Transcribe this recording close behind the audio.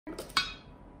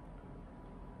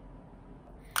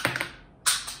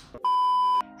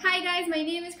Hi guys, my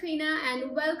name is Kreena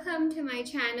and welcome to my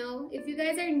channel. If you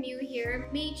guys are new here,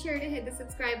 make sure to hit the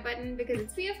subscribe button because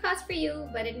it's free of cost for you,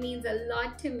 but it means a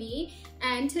lot to me.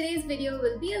 And today's video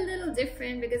will be a little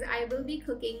different because I will be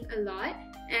cooking a lot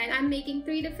and I'm making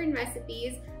 3 different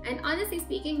recipes. And honestly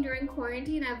speaking, during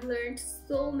quarantine, I've learned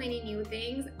so many new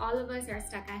things. All of us are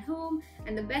stuck at home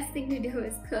and the best thing to do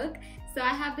is cook. So I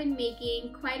have been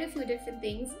making quite a few different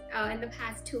things in the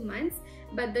past 2 months.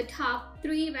 But the top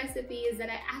 3 recipes that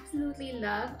I absolutely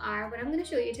love are what I'm going to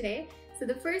show you today. So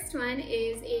the first one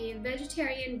is a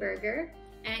vegetarian burger.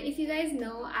 And if you guys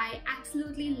know, I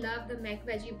absolutely love the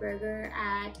Veggie Burger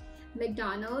at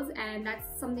McDonald's, and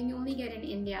that's something you only get in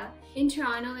India. In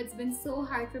Toronto, it's been so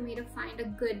hard for me to find a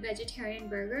good vegetarian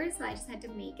burger, so I just had to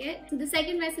make it. So the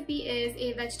second recipe is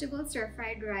a vegetable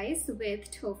stir-fried rice with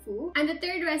tofu. And the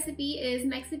third recipe is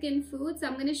Mexican food, so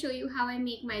I'm going to show you how I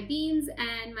make my beans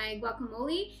and my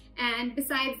guacamole. And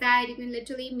besides that, you can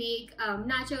literally make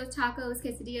nachos, tacos,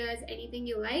 quesadillas, anything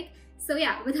you like. So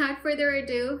yeah, without further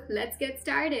ado, let's get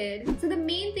started. So the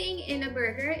main thing in a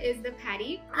burger is the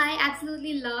patty. I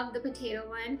absolutely love the potato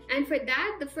one. And for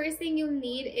that, the first thing you'll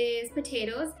need is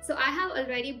potatoes. So I have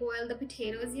already boiled the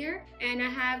potatoes here. And I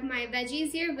have my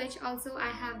veggies here, which also I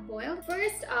have boiled.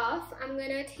 First off, I'm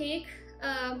gonna take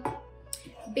a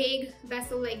big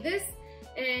vessel like this.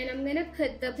 And I'm gonna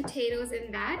put the potatoes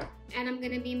in that. And I'm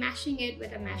gonna be mashing it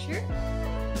with a masher.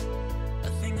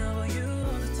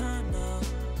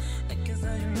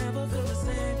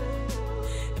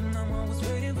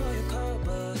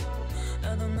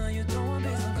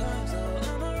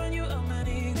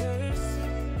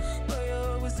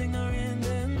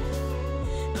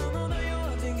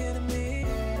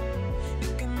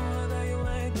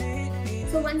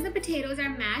 So once the potatoes are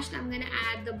mashed, I'm gonna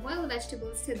add the boiled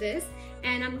vegetables to this,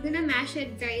 and I'm gonna mash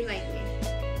it very lightly.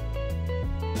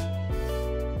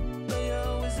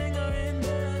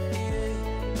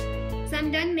 So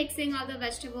I'm done mixing all the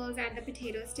vegetables and the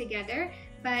potatoes together,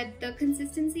 but the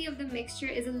consistency of the mixture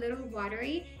is a little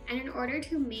watery, and in order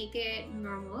to make it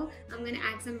normal, I'm gonna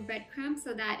add some breadcrumbs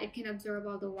so that it can absorb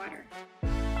all the water.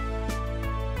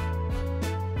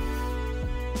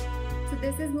 So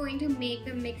this is going to make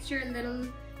the mixture a little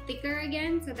thicker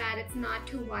again so that it's not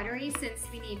too watery, since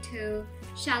we need to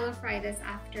shallow fry this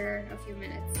after a few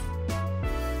minutes.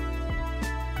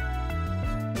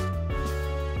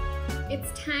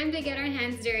 It's time to get our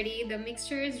hands dirty. The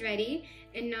mixture is ready,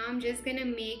 and now I'm just gonna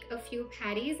make a few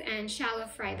patties and shallow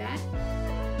fry that.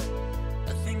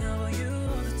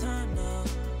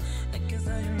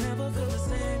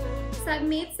 So I've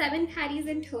made 7 patties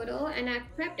in total, and I've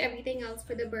prepped everything else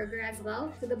for the burger as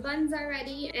well. So the buns are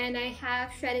ready, and I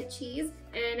have shredded cheese,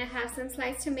 and I have some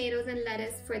sliced tomatoes and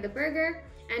lettuce for the burger.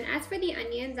 And as for the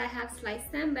onions, I have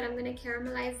sliced them, but I'm gonna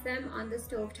caramelize them on the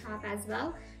stove top as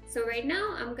well. So right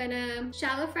now, I'm gonna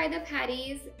shallow fry the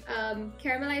patties,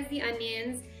 caramelize the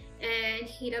onions, and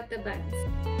heat up the buns.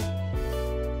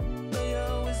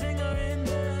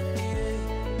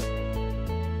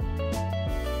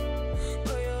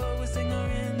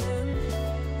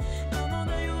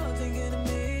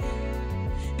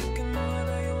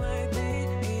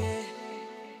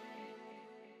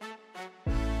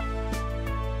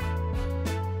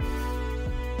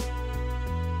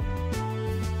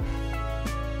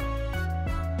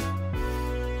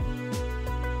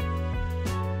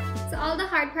 All the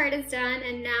hard part is done,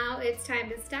 and now it's time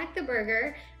to stack the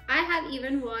burger. I have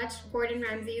even watched Gordon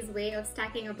Ramsay's way of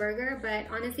stacking a burger, but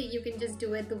honestly you can just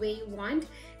do it the way you want.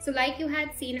 So like you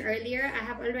had seen earlier, I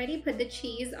have already put the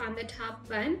cheese on the top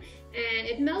bun and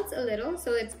it melts a little,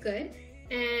 so it's good.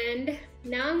 And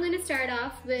now I'm going to start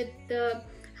off with the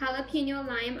jalapeno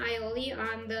lime aioli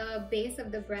on the base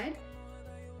of the bread.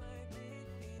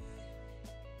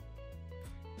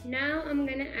 Now I'm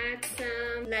going to add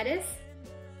some lettuce.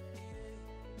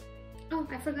 Oh,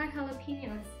 I forgot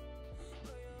jalapenos.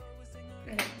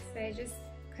 Okay, so I just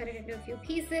cut it into a few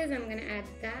pieces. I'm gonna add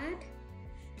that.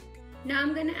 Now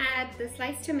I'm gonna add the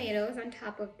sliced tomatoes on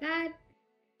top of that.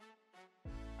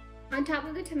 On top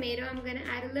of the tomato, I'm gonna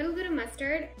add a little bit of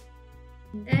mustard.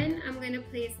 Then I'm gonna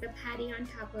place the patty on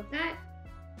top of that.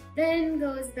 Then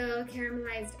goes the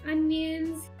caramelized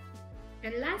onions.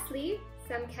 And lastly,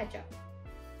 some ketchup.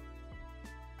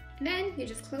 Then you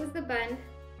just close the bun.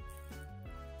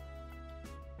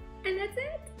 And that's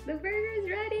it! The burger is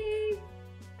ready!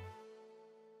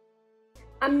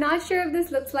 I'm not sure if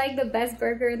this looks like the best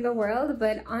burger in the world,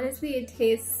 but honestly it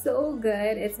tastes so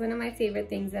good. It's one of my favorite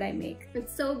things that I make.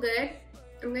 It's so good.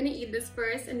 I'm gonna eat this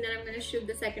first and then I'm gonna shoot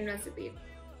the second recipe.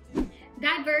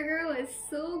 That burger was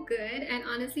so good, and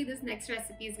honestly this next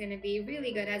recipe is gonna be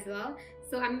really good as well.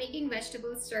 So I'm making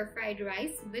vegetable stir-fried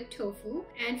rice with tofu,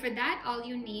 and for that all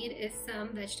you need is some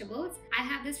vegetables. I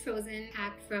have this frozen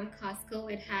pack from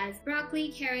Costco. It has broccoli,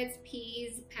 carrots,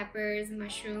 peas, peppers,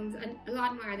 mushrooms, and a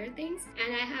lot more other things.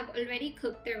 And I have already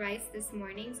cooked the rice this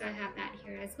morning, so I have that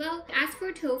here as well. As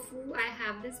for tofu, I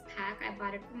have this pack. I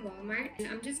bought it from Walmart, and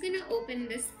I'm just gonna open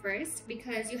this first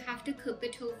because you have to cook the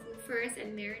tofu first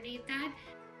and marinate that.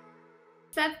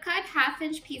 So I've cut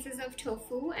 1/2-inch pieces of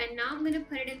tofu, and now I'm going to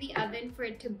put it in the oven for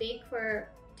it to bake for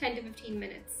 10 to 15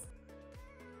 minutes.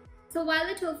 So while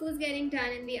the tofu is getting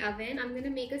done in the oven, I'm going to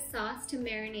make a sauce to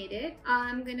marinate it.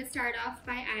 I'm going to start off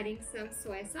by adding some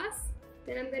soy sauce.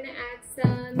 Then I'm going to add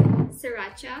some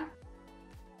sriracha,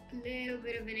 a little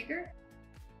bit of vinegar,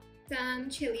 some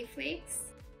chili flakes,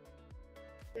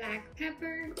 black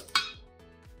pepper,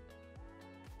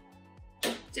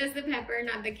 just the pepper,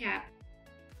 not the cap,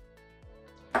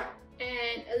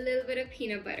 and a little bit of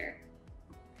peanut butter.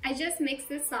 I just mixed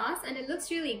this sauce and it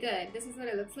looks really good. This is what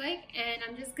it looks like, and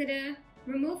I'm just gonna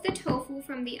remove the tofu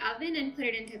from the oven and put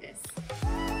it into this.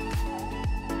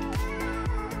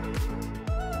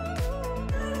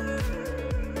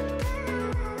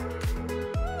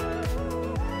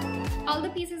 All the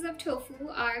pieces of tofu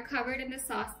are covered in the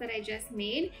sauce that I just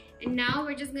made, and now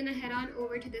we're just gonna head on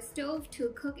over to the stove to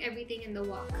cook everything in the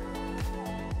wok.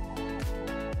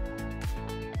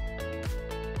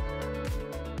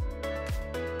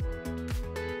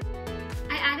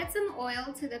 Some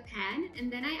oil to the pan,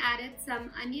 and then I added some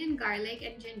onion, garlic,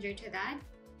 and ginger to that.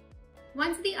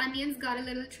 Once the onions got a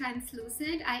little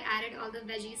translucent, I added all the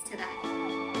veggies to that.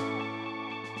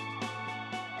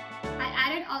 I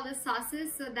added all the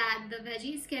sauces so that the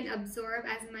veggies can absorb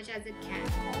as much as it can.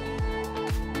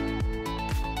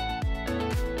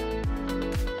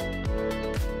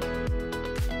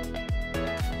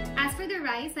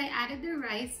 Rice, I added the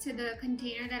rice to the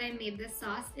container that I made the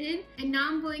sauce in, and now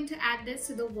I'm going to add this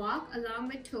to the wok along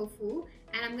with tofu,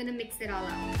 and I'm going to mix it all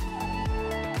up.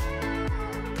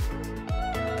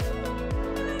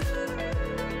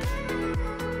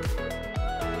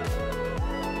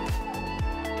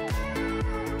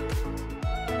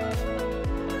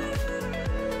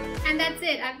 And that's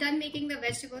it. I've done making the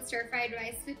vegetable stir-fried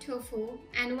rice with tofu,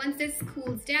 and once this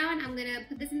cools down, I'm going to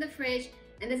put this in the fridge,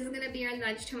 and this is going to be our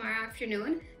lunch tomorrow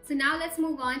afternoon. So now let's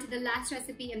move on to the last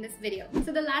recipe in this video.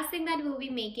 So the last thing that we'll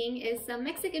be making is some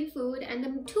Mexican food, and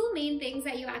the two main things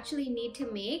that you actually need to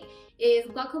make is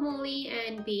guacamole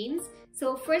and beans.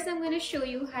 So first I'm going to show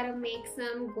you how to make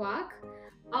some guac.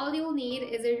 All you'll need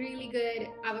is a really good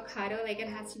avocado, like it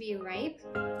has to be ripe.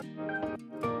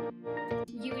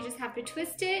 You just have to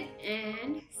twist it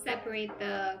and separate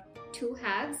the two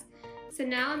halves. So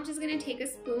now I'm just going to take a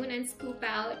spoon and scoop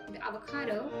out the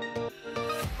avocado.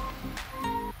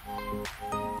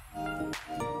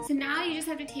 So now you just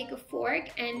have to take a fork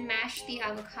and mash the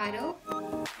avocado.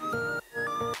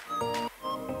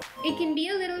 It can be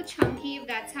a little chunky if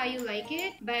that's how you like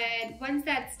it, but once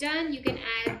that's done, you can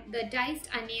add the diced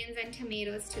onions and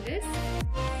tomatoes to this.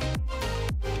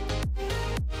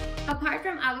 Apart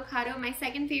from avocado, my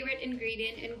second favorite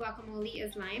ingredient in guacamole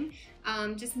is lime.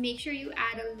 Just make sure you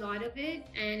add a lot of it,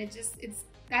 and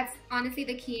that's honestly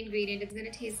the key ingredient. It's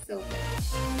gonna taste so good.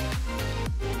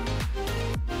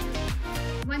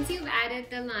 Once you've added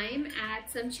the lime, add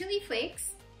some chili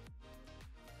flakes.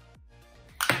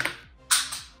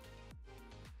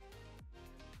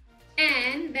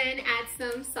 And then add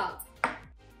some salt.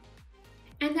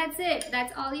 And that's it.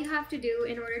 That's all you have to do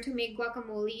in order to make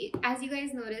guacamole. As you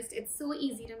guys noticed, it's so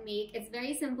easy to make. It's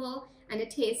very simple and it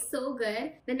tastes so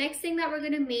good. The next thing that we're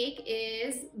gonna make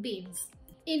is beans.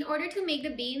 In order to make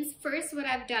the beans, first what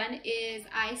I've done is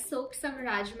I soaked some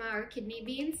rajma or kidney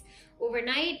beans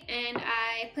overnight, and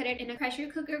I put it in a pressure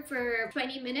cooker for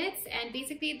 20 minutes, and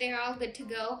basically they're all good to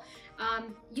go.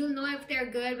 You'll know if they're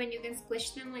good when you can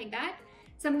squish them like that.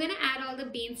 So I'm gonna add all the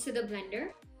beans to the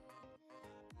blender.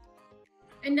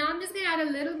 And now I'm just gonna add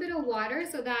a little bit of water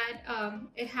so that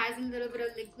it has a little bit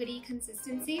of liquidy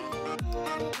consistency.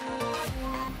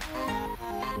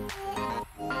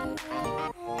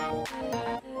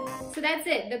 So that's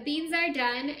it. The beans are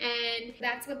done, and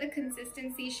that's what the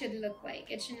consistency should look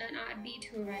like. It should not be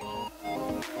too runny.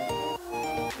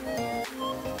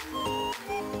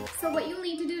 So what you'll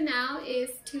need to do now is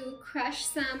to crush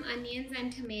some onions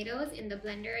and tomatoes in the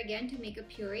blender again to make a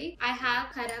puree. I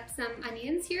have cut up some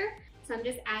onions here. So I'm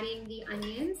just adding the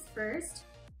onions first.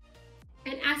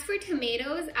 And as for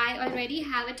tomatoes, I already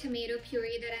have a tomato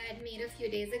puree that I had made a few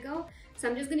days ago. So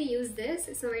I'm just gonna use this.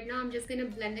 So right now I'm just gonna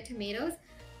blend the tomatoes.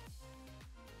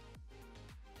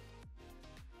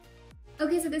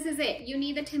 Okay, so this is it. You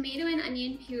need the tomato and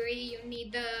onion puree, you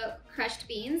need the crushed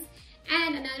beans,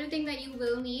 And another thing that you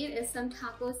will need is some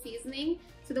taco seasoning.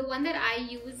 So the one that I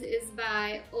use is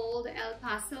by Old El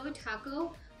Paso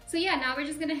Taco. So yeah, now we're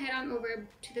just gonna head on over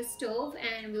to the stove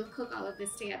and we'll cook all of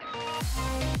this together.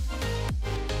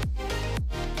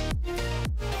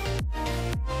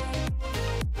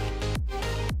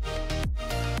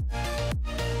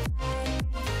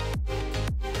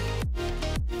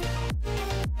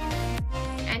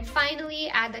 And finally,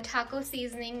 add the taco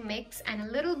seasoning mix and a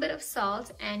little bit of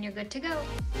salt and you're good to go.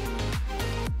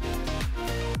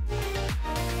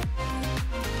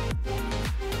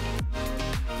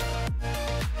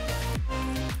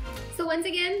 So once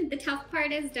again, the tough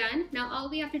part is done. Now all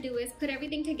we have to do is put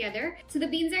everything together. So the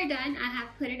beans are done. I have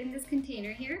put it in this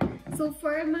container here. So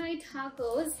for my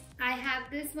tacos, I have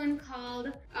this one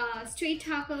called Street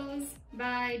Tacos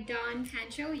by Don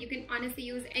Pancho. You can honestly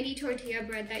use any tortilla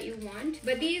bread that you want.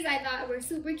 But these I thought were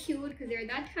super cute because they're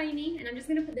that tiny. And I'm just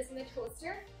gonna put this in the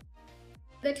toaster.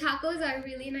 The tacos are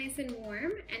really nice and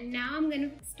warm. And now I'm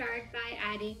gonna start by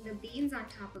adding the beans on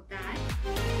top of that.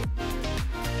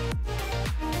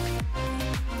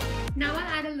 Now I'll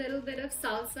add a little bit of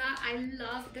salsa. I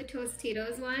love the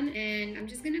Tostitos one, and I'm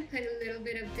just gonna put a little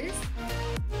bit of this.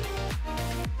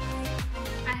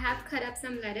 I have cut up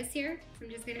some lettuce here, so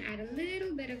I'm just gonna add a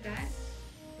little bit of that.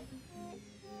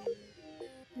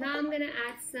 Now I'm gonna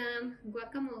add some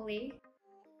guacamole.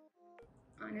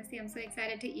 Honestly, I'm so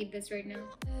excited to eat this right now.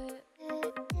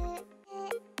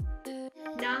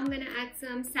 Now I'm gonna add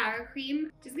some sour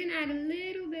cream. Just gonna add a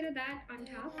little bit of that on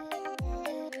top.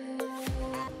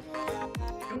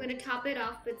 I'm gonna top it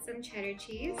off with some cheddar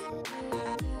cheese.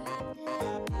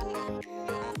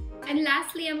 And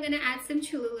lastly, I'm gonna add some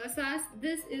Cholula sauce.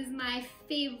 This is my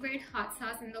favorite hot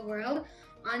sauce in the world.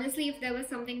 Honestly, if there was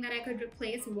something that I could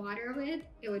replace water with,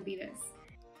 it would be this.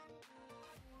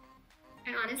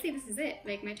 And honestly, this is it.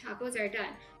 Like, my tacos are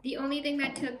done. The only thing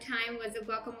that took time was the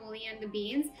guacamole and the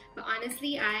beans. But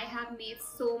honestly, I have made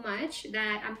so much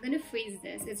that I'm gonna freeze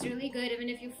this. It's really good even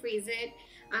if you freeze it.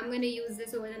 I'm gonna use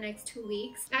this over the next 2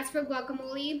 weeks. As for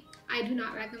guacamole, I do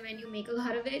not recommend you make a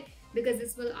lot of it because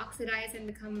this will oxidize and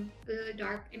become a little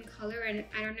dark in color, and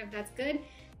I don't know if that's good,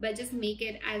 but just make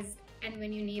it as and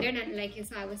when you need it. And like you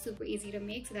saw, it was super easy to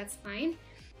make, so that's fine.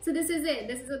 So this is it.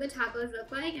 This is what the tacos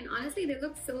look like, and honestly they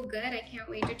look so good. I can't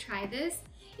wait to try this.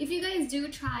 If you guys do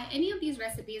try any of these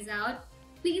recipes out,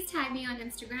 please tag me on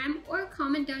Instagram or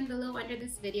comment down below under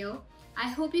this video. I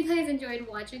hope you guys enjoyed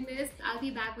watching this. I'll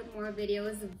be back with more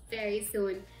videos very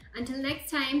soon. Until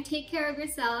next time, take care of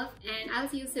yourself and I'll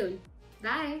see you soon.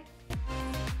 Bye!